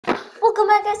Welcome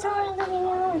back guys to another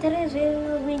video. In today's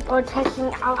video we are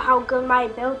testing out how good my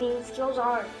building skills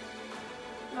are.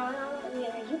 No,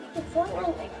 yeah, you play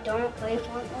Fortnite? I don't play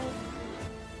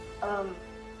Fortnite.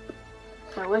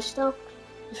 I wish though.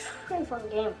 It's a pretty fun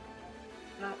game.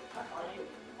 Not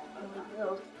really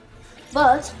build.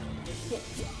 But yeah,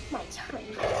 my time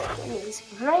is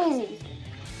crazy.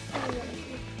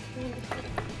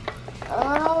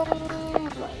 Oh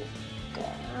my god.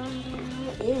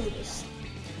 What is this?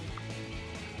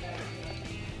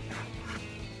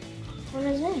 What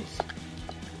is this?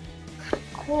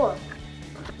 Cool.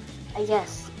 I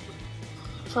guess.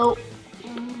 So,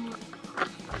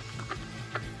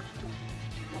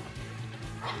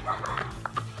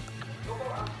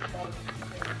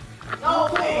 no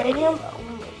way.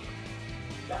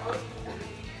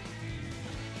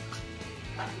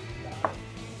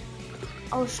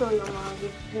 I'll show you my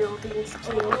building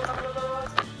skill.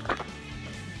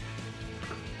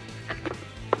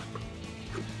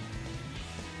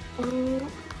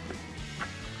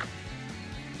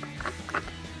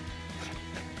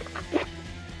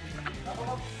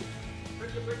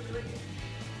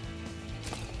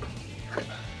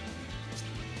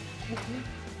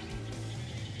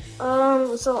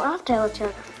 So I'll tell you,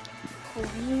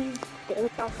 we did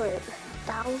for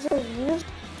 1,000 views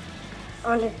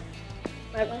on it.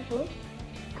 Right,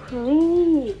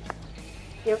 please,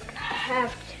 you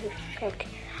have to check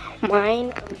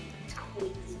mine.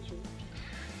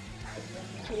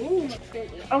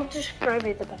 I'll describe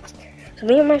it the best. So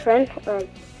me and my friend are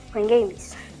playing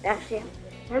games. That's it.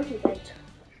 And he bets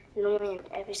normally in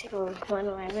every single one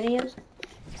of my videos.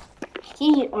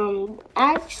 He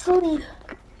actually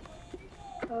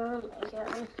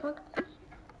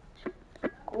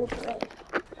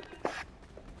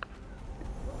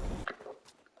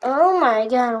oh my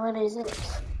god, what is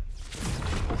this?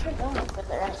 I should go my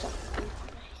brother actually.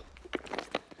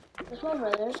 There's my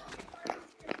brothers.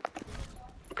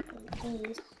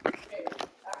 These.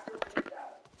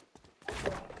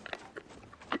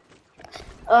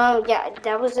 Yeah,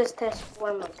 that was this test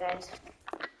warm up, guys.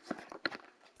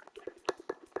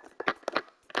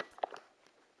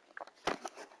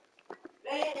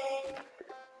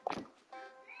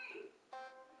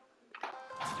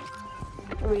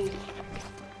 Three,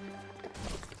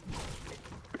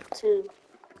 2,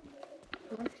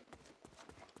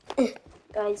 1.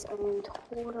 Guys, I'm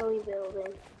totally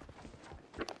building.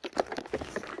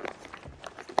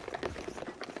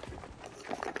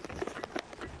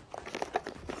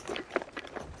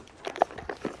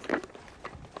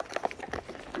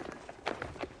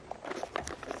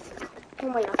 Oh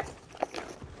my god.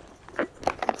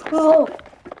 Oh!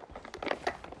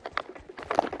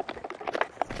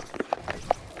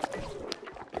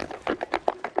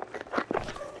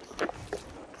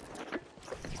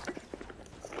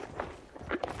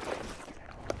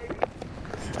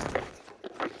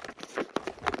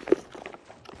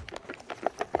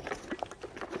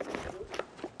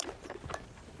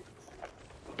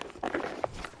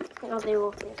 Now they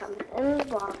will think I'm in the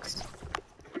box.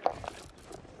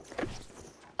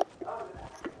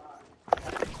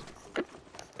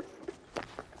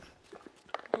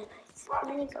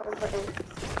 And I go button.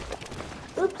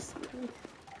 Oops.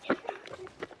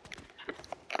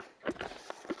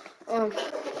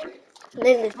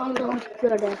 They found out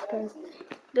good after.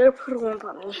 They're pretty one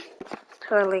on me.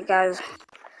 Totally, guys.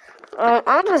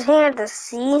 I'm just here to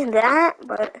see that,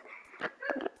 but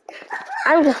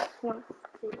I just want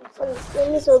to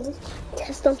see so this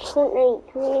test on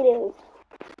Fortnite Creative.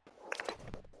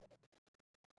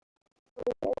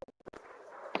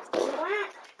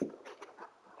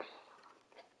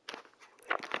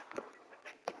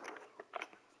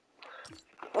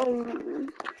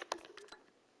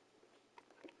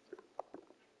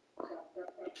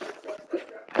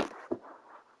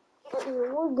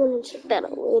 We're gonna check that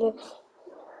out later.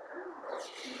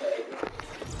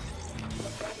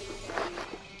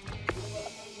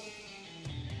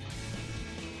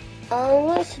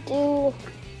 Let's do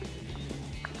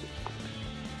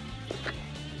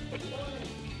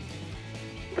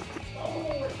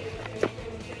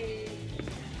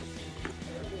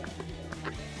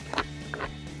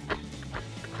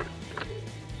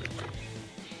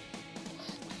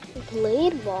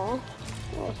blade ball.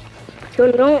 If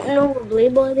you don't know what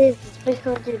blade ball is, it's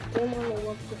basically the game on the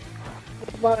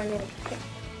left bar and everything.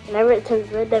 Whenever it turns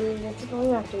red, that means it's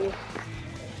going after you.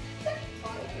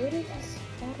 What is this?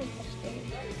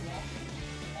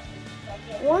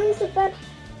 Why is it that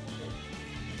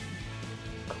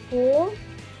cool?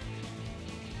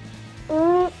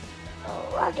 Oh,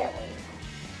 I get it.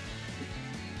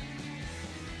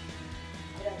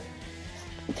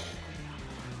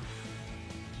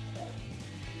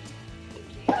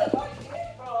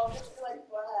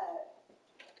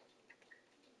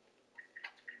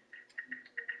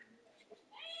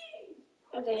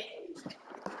 Okay.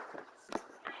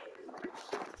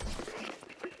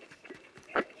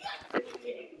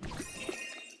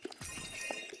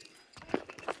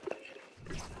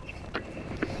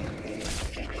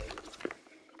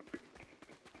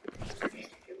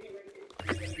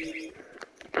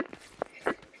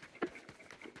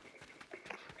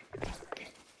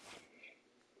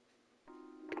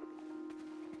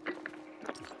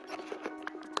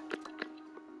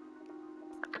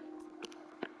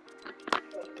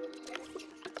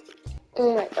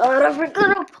 Oh my god, I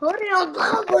forgot to put it on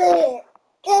public.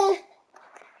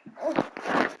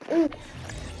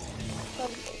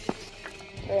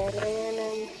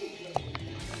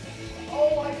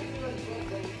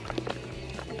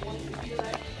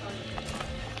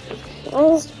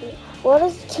 What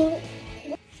is King?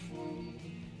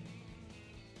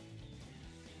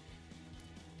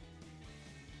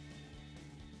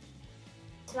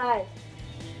 PS5.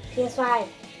 PS5.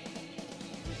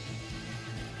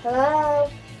 Hello?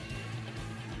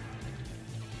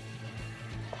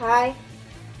 Hi.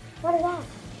 What is that?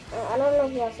 I don't know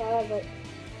if y'all saw it, but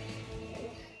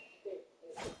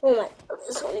oh my,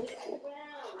 this one.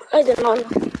 I didn't know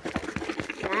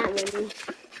that maybe.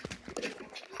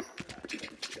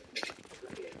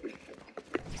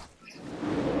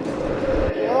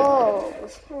 Whoa,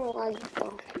 it's kind of logical.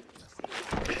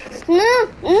 No,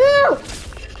 no!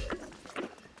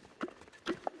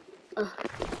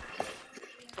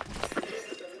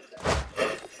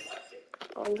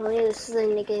 I'm telling you, this is a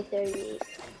negative 38.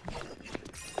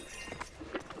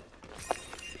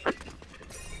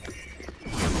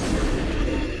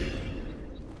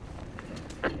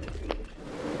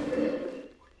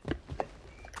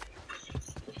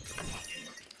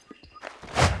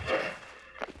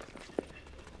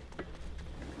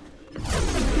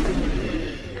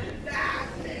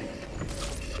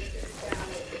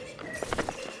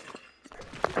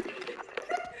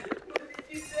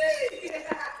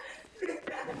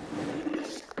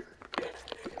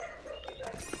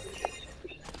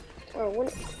 Oh,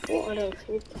 what else?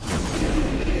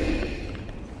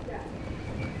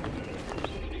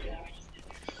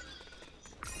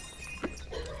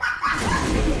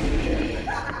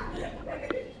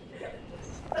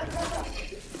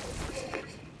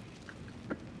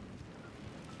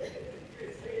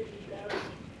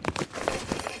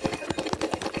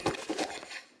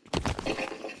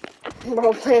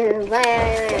 Bro, playing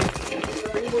bad.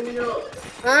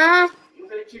 ¿Ah?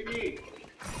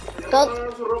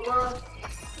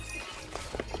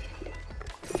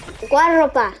 ¿Cuál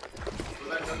ropa?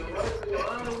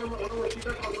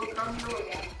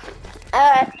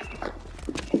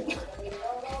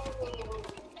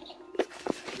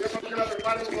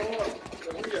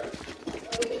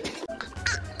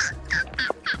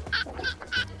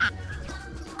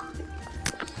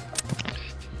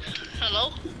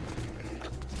 Hello?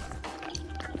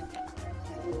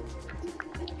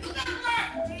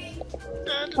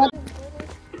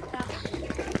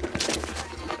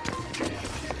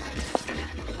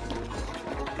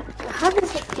 How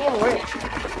does this game work?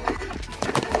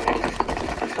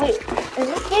 Wait, is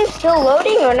this game still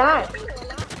loading or not?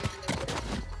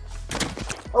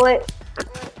 Oh, wait,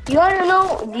 do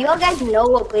y'all guys know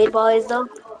what blade ball is though?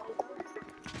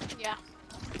 Yeah.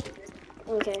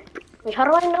 Okay. Wait, how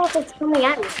do I know if it's coming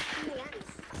at me?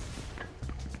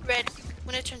 Red.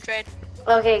 When it turns red.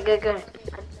 Okay, good.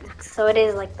 So it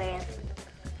is like that.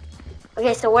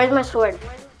 Okay, so where's my sword?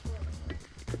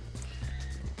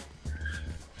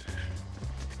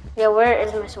 Yeah, where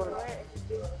is my sword?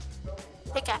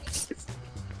 Pickaxe.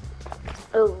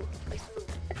 Oh.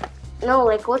 No,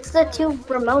 like, what's the two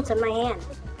remotes in my hand?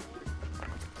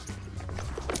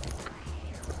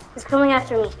 It's coming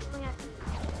after me.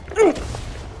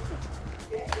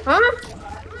 Huh?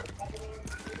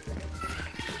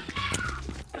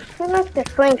 I feel like the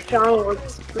playing strong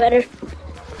works better.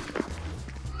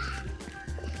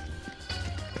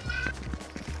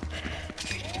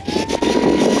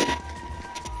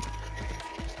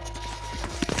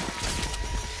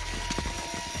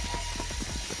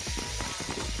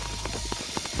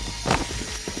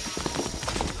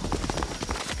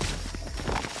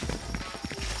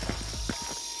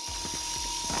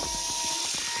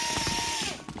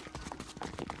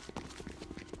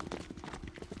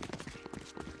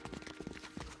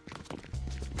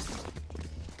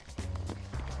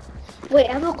 Wait,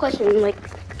 I have a question. Like,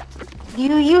 do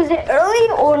you use it early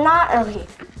or not early?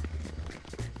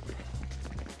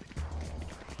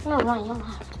 No, you don't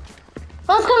have to.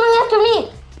 Oh, it's coming after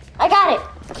me! I got it!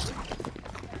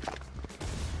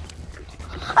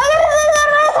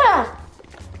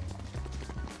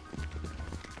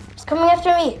 It's coming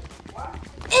after me.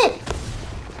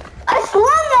 I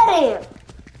swung at him.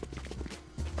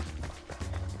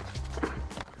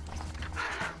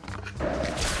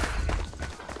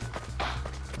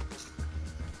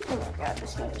 Oh my god,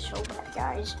 this game is so bad,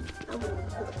 guys.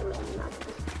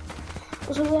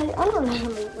 So guys, I don't know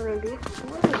what we're gonna do.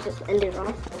 I'm gonna just end it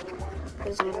off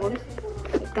because I'm bored.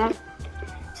 Like that.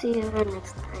 See you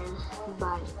next time.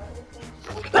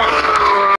 Bye.